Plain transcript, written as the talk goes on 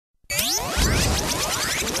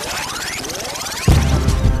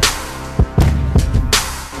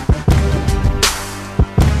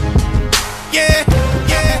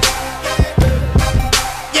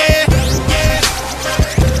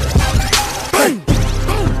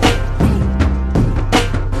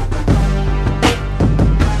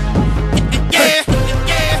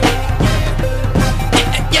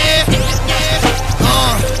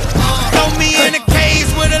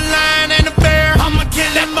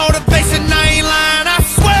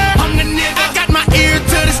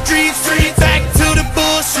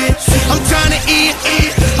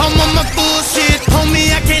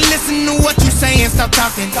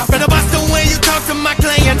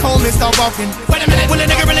walking. Wait a minute, will a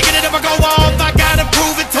nigga really get it if I go off? I gotta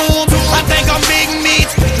prove it to him. I think I'm big meat,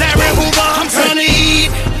 Larry Hoover, I'm trying to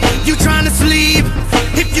eat. You trying to sleep?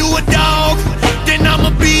 If you a dog, then I'm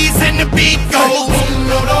a beast and the beat goes.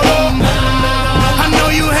 I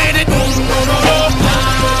know you hate it.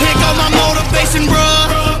 Here go my motivation, bruh.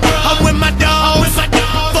 I'm with my dogs. Fuck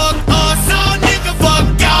us, all nigga, fuck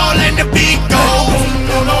y'all and the beat goes.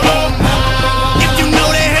 If you know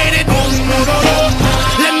they hate it,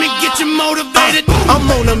 let me get you motivated. I'm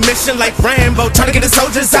on a mission like Rambo, trying to get the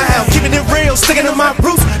soldiers out. Keeping it real, sticking to my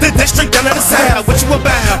roots. The district down to the south. What you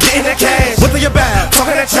about? Getting that cash. What are you about?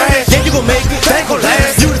 Talking that trash. Yeah, you gon' make it. That ain't gon'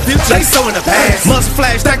 last. You the future, they so in the past. Must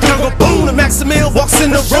flash, that gun go boom. The Maximil walks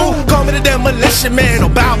in the room. Call me the demolition man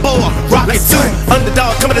or Balboa. Rocket 2.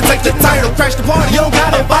 Underdog coming to take the title. Crash the party, you don't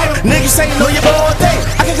gotta invite him. Niggas say know your boy day.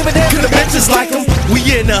 I can give a damn. Cause the bitches like him. We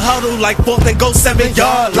in the huddle like 4th and go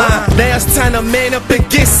 7-yard line. Now it's time to man up and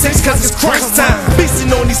get 6 cause it's crunch time.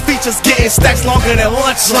 Beastin' on these features, getting stacks longer than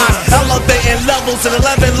lunch lines. Elevating levels at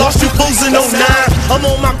 11, lost you fools in 09. I'm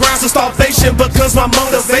on my grind for starvation because my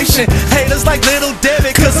motivation. Haters like Little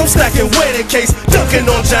David cause I'm stacking wedding case. Dunking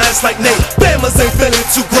on giants like Nate. Bammers ain't feeling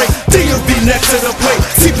too great. DMV next to the plate.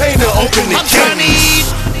 T-Pain to open the I'm trying to